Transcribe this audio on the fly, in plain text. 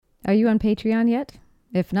Are you on Patreon yet?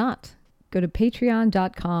 If not, go to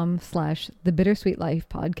patreon.com/The Bittersweet Life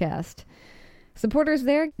Podcast. Supporters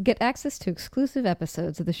there get access to exclusive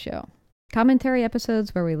episodes of the show. Commentary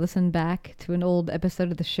episodes where we listen back to an old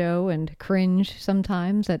episode of the show and cringe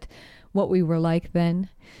sometimes at what we were like then.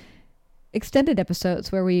 Extended episodes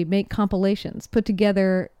where we make compilations, put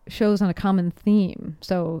together shows on a common theme.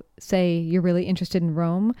 So say you're really interested in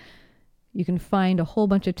Rome, you can find a whole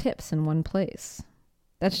bunch of tips in one place.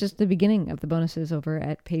 That's just the beginning of the bonuses over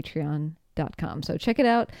at patreon.com. So check it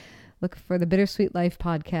out. Look for the Bittersweet Life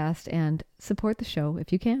Podcast and support the show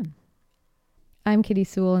if you can. I'm Kitty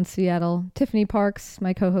Sewell in Seattle. Tiffany Parks,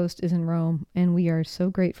 my co-host, is in Rome, and we are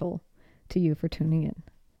so grateful to you for tuning in.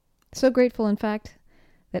 So grateful, in fact,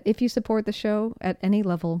 that if you support the show at any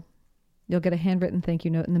level, you'll get a handwritten thank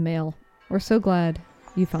you note in the mail. We're so glad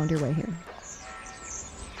you found your way here.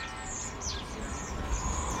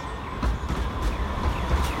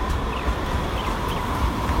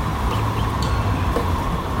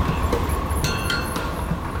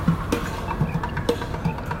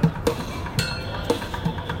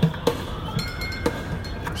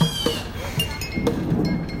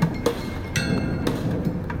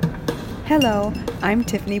 Hello, I'm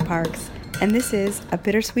Tiffany Parks, and this is A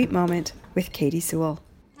Bittersweet Moment with Katie Sewell.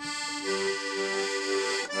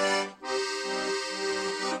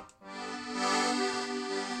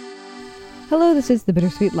 Hello, this is The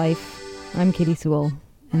Bittersweet Life. I'm Katie Sewell,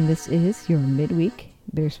 and this is your midweek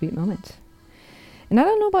Bittersweet Moment. And I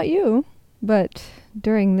don't know about you, but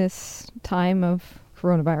during this time of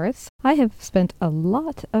coronavirus, I have spent a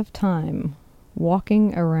lot of time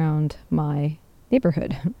walking around my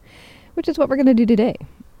neighborhood, which is what we're going to do today.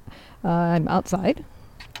 I'm outside,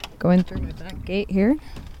 going through my back gate here.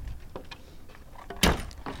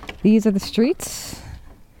 These are the streets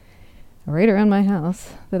right around my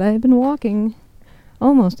house that I have been walking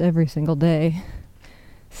almost every single day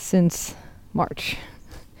since March.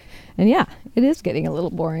 And yeah, it is getting a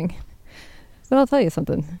little boring. But I'll tell you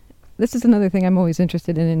something. This is another thing I'm always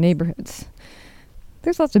interested in neighborhoods.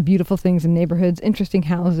 There's lots of beautiful things in neighborhoods, interesting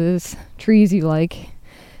houses, trees you like.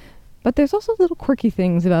 But there's also little quirky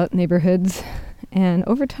things about neighborhoods, and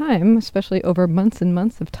over time, especially over months and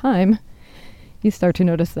months of time, you start to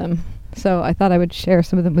notice them. So I thought I would share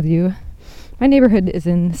some of them with you. My neighborhood is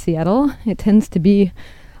in Seattle. It tends to be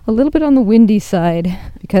a little bit on the windy side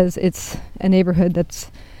because it's a neighborhood that's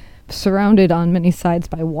surrounded on many sides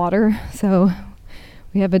by water. So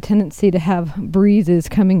we have a tendency to have breezes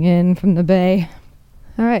coming in from the bay.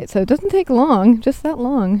 All right, so it doesn't take long, just that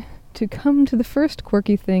long, to come to the first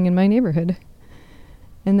quirky thing in my neighborhood.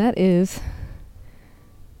 And that is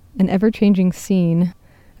an ever-changing scene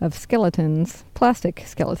of skeletons, plastic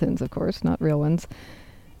skeletons, of course, not real ones,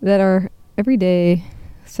 that are every day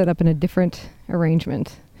set up in a different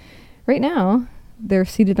arrangement. Right now, they're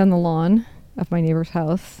seated on the lawn of my neighbor's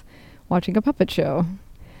house watching a puppet show.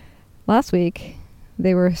 Last week,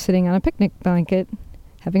 they were sitting on a picnic blanket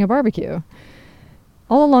having a barbecue.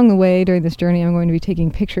 All along the way during this journey, I'm going to be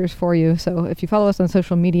taking pictures for you. So if you follow us on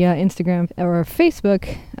social media, Instagram or Facebook,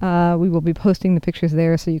 we will be posting the pictures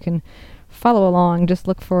there so you can follow along. Just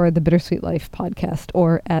look for the Bittersweet Life Podcast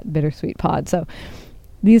or at Bittersweet Pod. So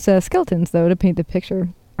these skeletons, though, to paint the picture,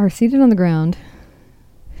 are seated on the ground.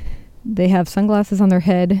 They have sunglasses on their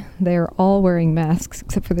head. They are all wearing masks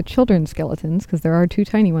except for the children's skeletons because there are two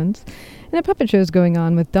tiny ones. And a puppet show is going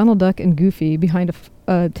on with Donald Duck and Goofy behind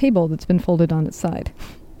a table that's been folded on its side.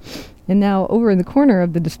 And now over in the corner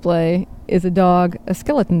of the display is a dog, a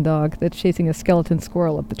skeleton dog, that's chasing a skeleton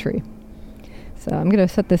squirrel up the tree. So I'm going to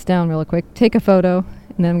set this down real quick, take a photo,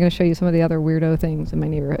 and then I'm going to show you some of the other weirdo things in my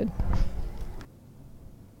neighborhood.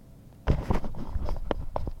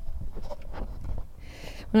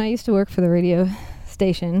 When I used to work for the radio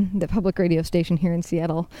station, the public radio station here in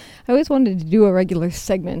Seattle, I always wanted to do a regular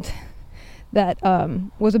segment that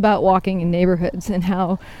was about walking in neighborhoods and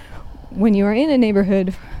how when you are in a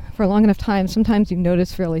neighborhood for a long enough time, sometimes you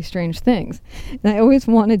notice fairly strange things. And I always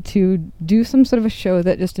wanted to do some sort of a show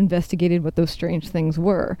that just investigated what those strange things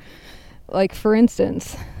were. Like, for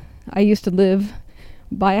instance, I used to live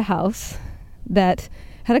by a house that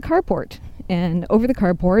had a carport, and over the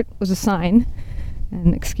carport was a sign,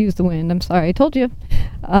 and excuse the wind, I'm sorry, I told you.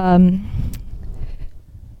 Over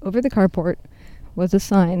the carport was a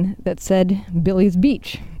sign that said Billy's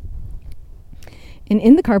Beach. And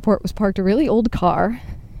in the carport was parked a really old car,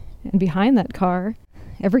 and behind that car,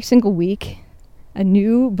 every single week, a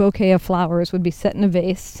new bouquet of flowers would be set in a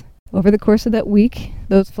vase. Over the course of that week,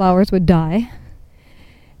 those flowers would die,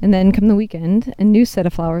 and then come the weekend, a new set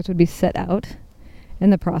of flowers would be set out,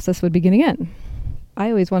 and the process would begin again. I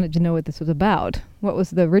always wanted to know what this was about. What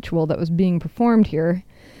was the ritual that was being performed here?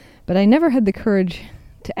 But I never had the courage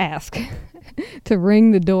to ask, to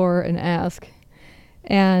ring the door and ask.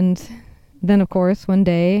 And then, of course, one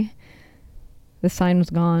day, the sign was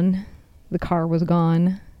gone, the car was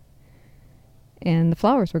gone, and the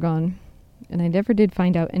flowers were gone. And I never did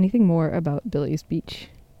find out anything more about Billy's Beach.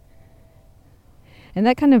 And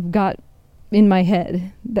that kind of got in my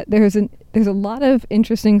head that there's a lot of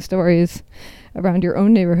interesting stories around your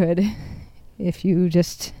own neighborhood if you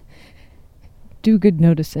just do good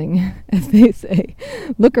noticing, as they say.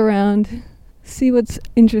 Look around, see what's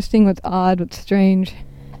interesting, what's odd, what's strange.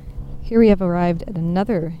 Here we have arrived at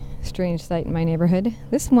another strange sight in my neighborhood.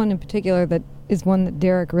 This one in particular that is one that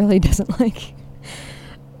Derek really doesn't like.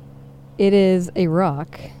 It is a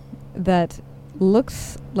rock that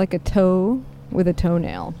looks like a toe with a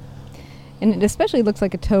toenail. And it especially looks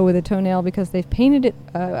like a toe with a toenail because they've painted it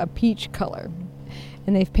a peach color.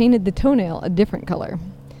 And they've painted the toenail a different color,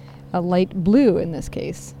 a light blue in this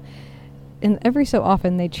case. And every so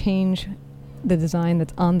often they change the design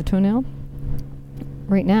that's on the toenail.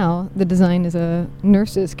 Right now, the design is a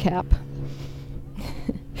nurse's cap.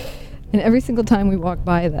 And every single time we walk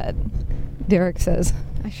by that, Derek says,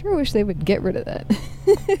 I sure wish they would get rid of that.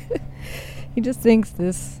 He just thinks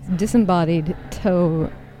this disembodied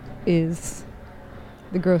toe is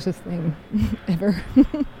the grossest thing ever.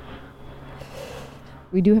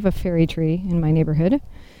 We do have a fairy tree in my neighborhood.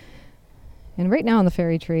 And right now on the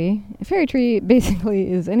fairy tree, a fairy tree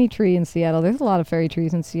basically is any tree in Seattle. There's a lot of fairy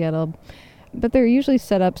trees in Seattle. But they're usually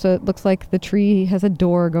set up so it looks like the tree has a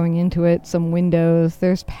door going into it, some windows,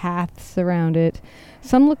 there's paths around it.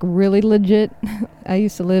 Some look really legit. I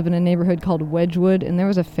used to live in a neighborhood called Wedgwood, and there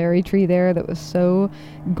was a fairy tree there that was so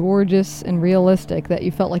gorgeous and realistic that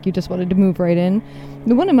you felt like you just wanted to move right in.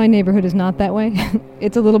 The one in my neighborhood is not that way.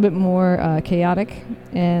 It's a little bit more chaotic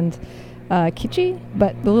and kitschy,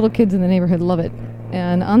 but the little kids in the neighborhood love it.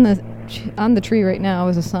 And on the tree right now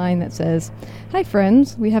is a sign that says, Hi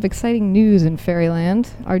friends, we have exciting news in Fairyland.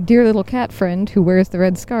 Our dear little cat friend who wears the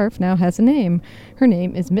red scarf now has a name. Her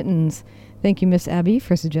name is Mittens. Thank you, Miss Abby,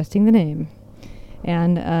 for suggesting the name.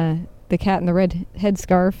 And the cat in the red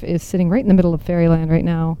headscarf is sitting right in the middle of Fairyland right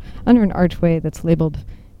now under an archway that's labeled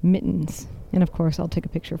Mittens. And of course, I'll take a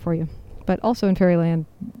picture for you. But also in Fairyland,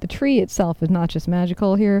 the tree itself is not just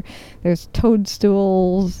magical here. There's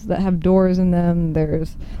toadstools that have doors in them.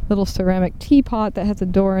 There's a little ceramic teapot that has a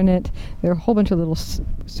door in it. There are a whole bunch of little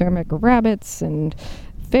ceramic rabbits and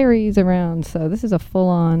fairies around. So this is a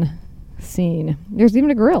full-on scene. There's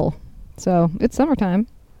even a grill. So it's summertime.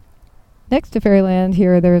 Next to Fairyland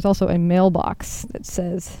here, there is also a mailbox that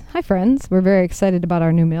says, Hi friends, we're very excited about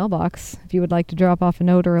our new mailbox. If you would like to drop off a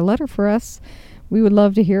note or a letter for us, we would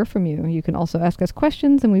love to hear from you. You can also ask us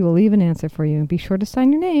questions and we will leave an answer for you. Be sure to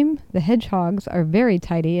sign your name. The hedgehogs are very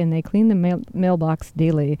tidy and they clean the mailbox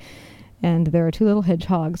daily. And there are 2 little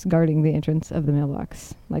hedgehogs guarding the entrance of the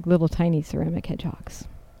mailbox, like little tiny ceramic hedgehogs.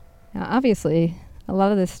 Now obviously, a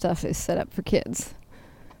lot of this stuff is set up for kids.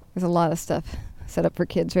 There's a lot of stuff set up for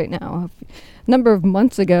kids right now. A number of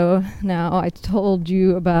months ago now, I told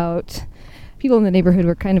you about people in the neighborhood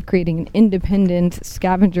were kind of creating an independent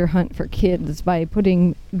scavenger hunt for kids by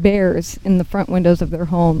putting bears in the front windows of their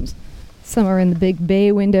homes. Some are in the big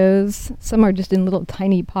bay windows, some are just in little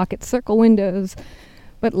tiny pocket circle windows,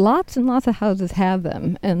 but lots and lots of houses have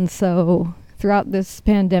them. And so throughout this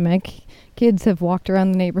pandemic, kids have walked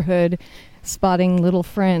around the neighborhood spotting little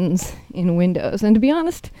friends in windows. And to be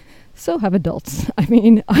honest, so have adults. I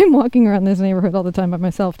mean, I'm walking around this neighborhood all the time by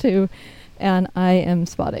myself too, and I am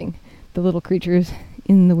spotting the little creatures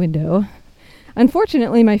in the window.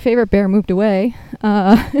 Unfortunately, my favorite bear moved away.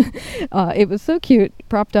 It was so cute,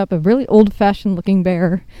 propped up, a really old-fashioned looking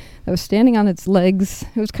bear that was standing on its legs.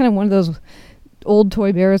 It was kind of one of those old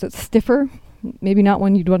toy bears that's stiffer, maybe not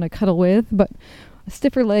one you'd want to cuddle with, but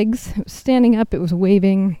stiffer legs. It was standing up, it was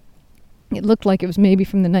waving. It looked like it was maybe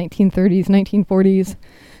from the 1930s, 1940s.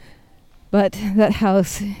 But that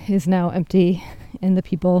house is now empty, and the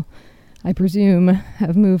people, I presume,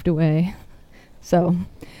 have moved away. So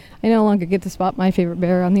I no longer get to spot my favorite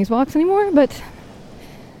bear on these walks anymore, but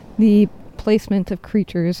the placement of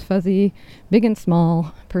creatures, fuzzy, big and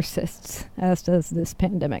small, persists, as does this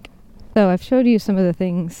pandemic. So I've showed you some of the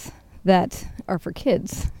things that are for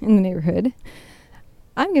kids in the neighborhood.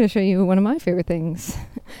 I'm going to show you one of my favorite things.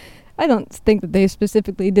 I don't think that they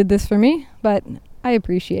specifically did this for me, but I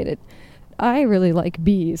appreciate it. I really like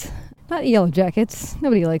bees. Not yellow jackets,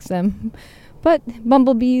 nobody likes them, but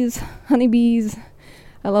bumblebees, honeybees.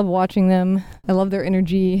 I love watching them. I love their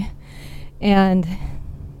energy. And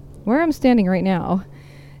where I'm standing right now,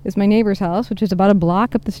 is my neighbor's house, which is about a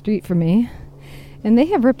block up the street from me. And they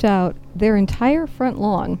have ripped out their entire front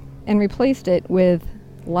lawn and replaced it with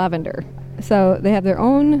lavender. So they have their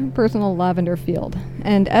own personal lavender field.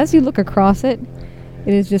 And as you look across it,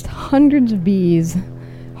 it is just hundreds of bees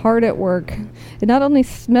hard at work. It not only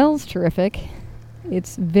smells terrific,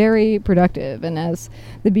 it's very productive. And as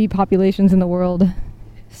the bee populations in the world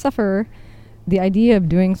suffer, the idea of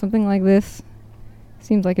doing something like this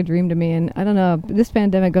seems like a dream to me. And I don't know, if this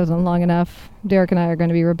pandemic goes on long enough, Derek and I are going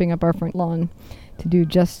to be ripping up our front lawn to do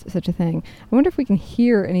just such a thing. I wonder if we can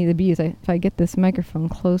hear any of the bees if I get this microphone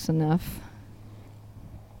close enough.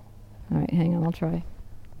 All right, hang on, I'll try.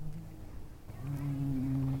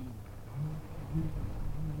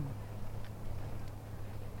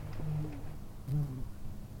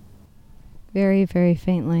 Very, very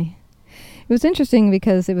faintly. It was interesting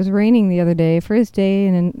because it was raining the other day, first day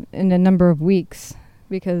in a number of weeks,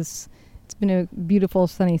 because it's been a beautiful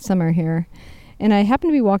sunny summer here. And I happened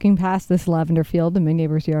to be walking past this lavender field in my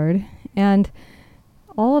neighbor's yard, and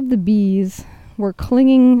all of the bees were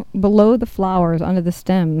clinging below the flowers onto the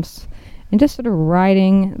stems and just sort of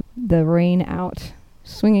riding the rain out,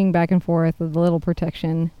 swinging back and forth with a little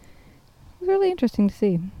protection. It was really interesting to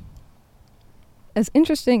see. As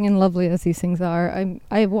interesting and lovely as these things are,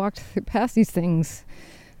 I have walked past these things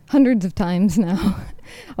hundreds of times now.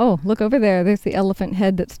 Oh, look over there. There's the elephant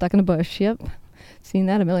head that's stuck in a bush. Yep. Seen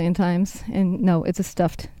that a million times. And no, it's a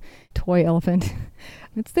stuffed toy elephant.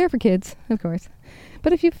 It's there for kids, of course.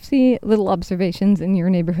 But if you see little observations in your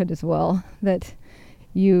neighborhood as well that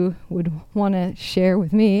you would want to share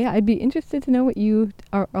with me, I'd be interested to know what you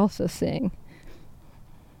are also seeing.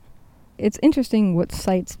 It's interesting what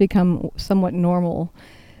sights become somewhat normal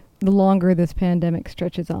the longer this pandemic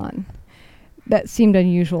stretches on. That seemed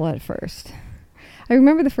unusual at first. I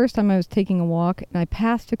remember the first time I was taking a walk and I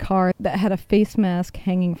passed a car that had a face mask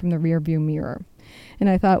hanging from the rearview mirror. And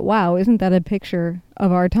I thought, wow, isn't that a picture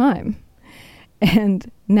of our time?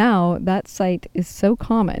 And now that sight is so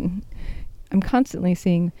common. I'm constantly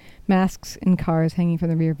seeing masks in cars hanging from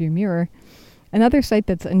the rearview mirror. Another sight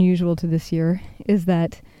that's unusual to this year is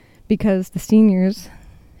that because the seniors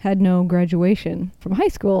had no graduation from high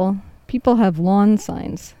school, people have lawn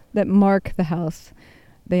signs that mark the house.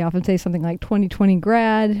 They often say something like 2020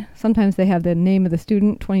 grad. Sometimes they have the name of the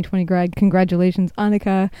student, 2020 grad, congratulations,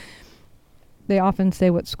 Annika. They often say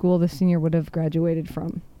what school the senior would have graduated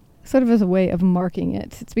from, sort of as a way of marking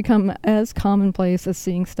it. It's become as commonplace as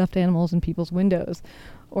seeing stuffed animals in people's windows,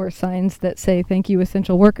 or signs that say thank you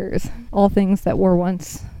essential workers, all things that were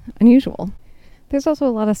once unusual. There's also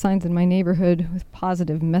a lot of signs in my neighborhood with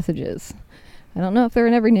positive messages. I don't know if they're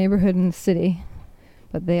in every neighborhood in the city,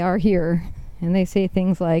 but they are here, and they say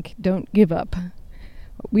things like, don't give up.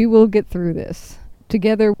 We will get through this.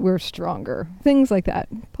 Together we're stronger. Things like that.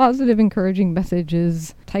 Positive, encouraging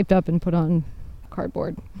messages typed up and put on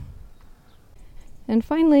cardboard. And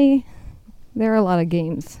finally, there are a lot of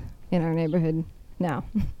games in our neighborhood now.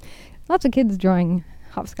 Lots of kids drawing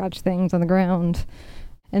hopscotch things on the ground.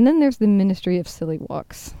 And then there's the Ministry of Silly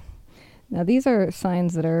Walks. Now these are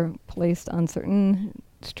signs that are placed on certain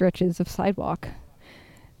stretches of sidewalk.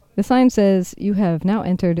 The sign says, you have now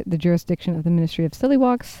entered the jurisdiction of the Ministry of Silly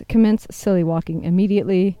Walks. Commence silly walking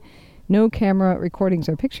immediately. No camera recordings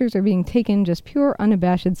or pictures are being taken, just pure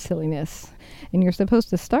unabashed silliness. And you're supposed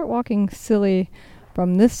to start walking silly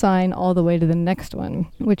from this sign all the way to the next one,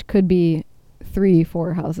 which could be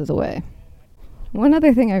 3-4 houses away. One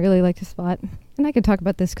other thing I really like to spot, and I could talk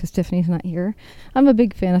about this because Tiffany's not here, I'm a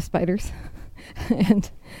big fan of spiders.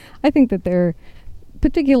 And I think that they're,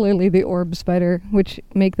 particularly the orb spider, which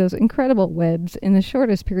make those incredible webs in the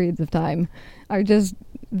shortest periods of time, are just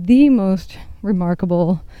the most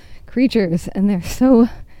remarkable creatures, and they're so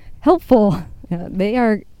helpful. They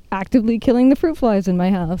are actively killing the fruit flies in my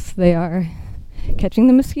house. They are catching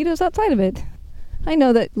the mosquitoes outside of it. I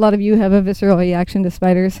know that a lot of you have a visceral reaction to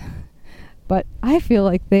spiders, but I feel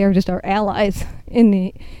like they are just our allies in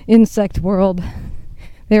the insect world.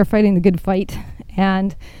 They are fighting the good fight,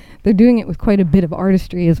 and they're doing it with quite a bit of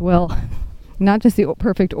artistry as well. Not just the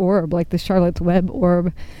perfect orb, like the Charlotte's Web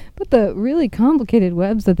orb, but the really complicated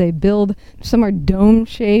webs that they build. Some are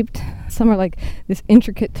dome-shaped. Some are like this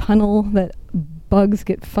intricate tunnel that bugs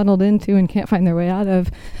get funneled into and can't find their way out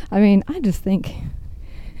of. I mean, I just think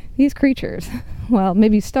these creatures, while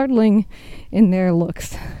maybe startling in their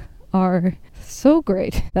looks, are so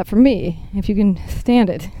great that for me, if you can stand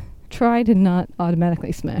it, try to not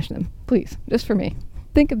automatically smash them. Please, just for me.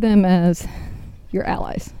 Think of them as your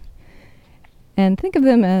allies. And think of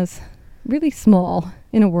them as really small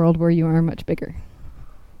in a world where you are much bigger.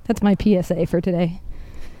 That's my PSA for today.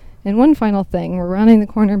 And one final thing, we're rounding the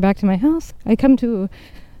corner back to my house. I come to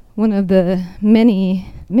one of the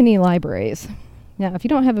many mini libraries. Now, if you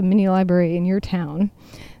don't have a mini library in your town,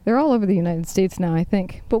 they're all over the United States now, I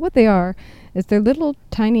think. But what they are is they're little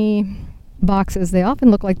tiny boxes. They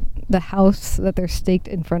often look like the house that they're staked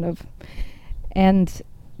in front of. And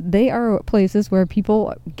they are places where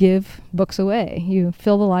people give books away. You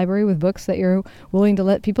fill the library with books that you're willing to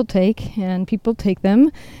let people take, and people take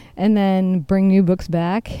them and then bring new books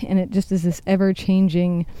back. And it just is this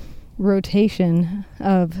ever-changing rotation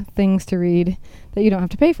of things to read that you don't have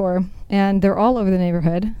to pay for. And they're all over the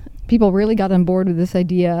neighborhood. People really got on board with this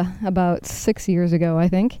idea about 6 years ago, I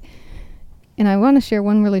think. And I want to share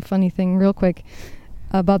one really funny thing real quick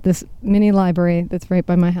about this mini library that's right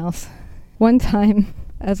by my house. One time,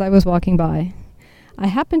 as I was walking by, I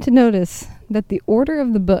happened to notice that the order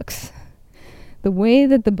of the books, the way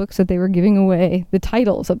that the books that they were giving away, the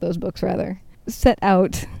titles of those books rather, set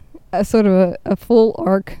out a sort of a full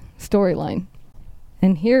arc storyline.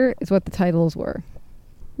 And here is what the titles were.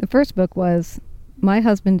 The first book was My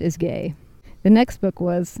Husband is Gay. The next book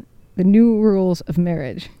was The New Rules of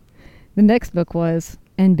Marriage. The next book was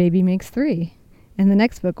And Baby Makes Three. And the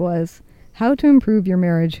next book was How to Improve Your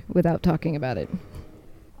Marriage Without Talking About It.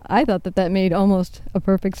 I thought that made almost a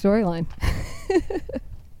perfect storyline.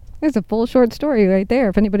 There's a full short story right there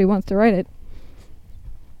if anybody wants to write it.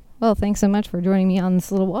 Well, thanks so much for joining me on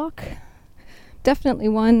this little walk. Definitely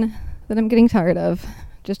one that I'm getting tired of,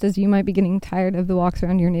 just as you might be getting tired of the walks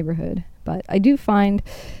around your neighborhood. But I do find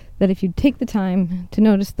that if you take the time to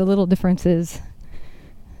notice the little differences,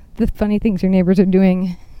 the funny things your neighbors are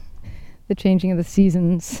doing, the changing of the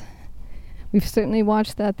seasons, we've certainly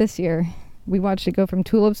watched that this year. We watched it go from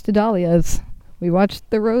tulips to dahlias. We watched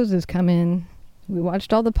the roses come in. We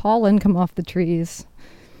watched all the pollen come off the trees.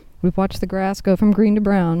 We've watched the grass go from green to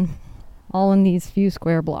brown, all in these few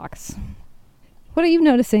square blocks. What are you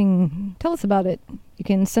noticing? Tell us about it. You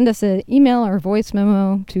can send us an email or voice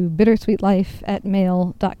memo to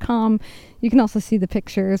bittersweetlife@mail.com. You can also see the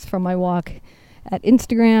pictures from my walk at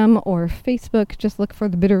Instagram or Facebook. Just look for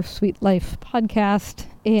the Bittersweet Life podcast.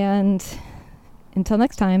 And until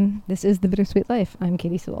next time, this is the Bittersweet Life. I'm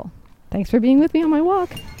Katie Sewell. Thanks for being with me on my walk.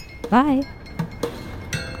 Bye.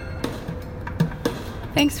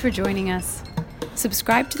 Thanks for joining us.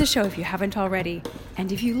 Subscribe to the show if you haven't already.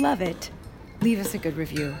 And if you love it, leave us a good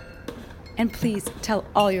review. And please tell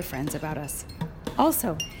all your friends about us.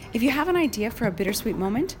 Also, if you have an idea for a bittersweet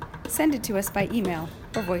moment, send it to us by email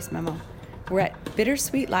or voice memo. We're at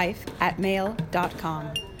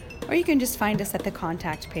bittersweetlife@mail.com. Or you can just find us at the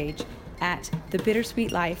contact page at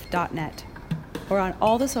thebittersweetlife.net. Or on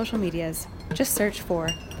all the social medias, just search for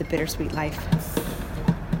The Bittersweet Life.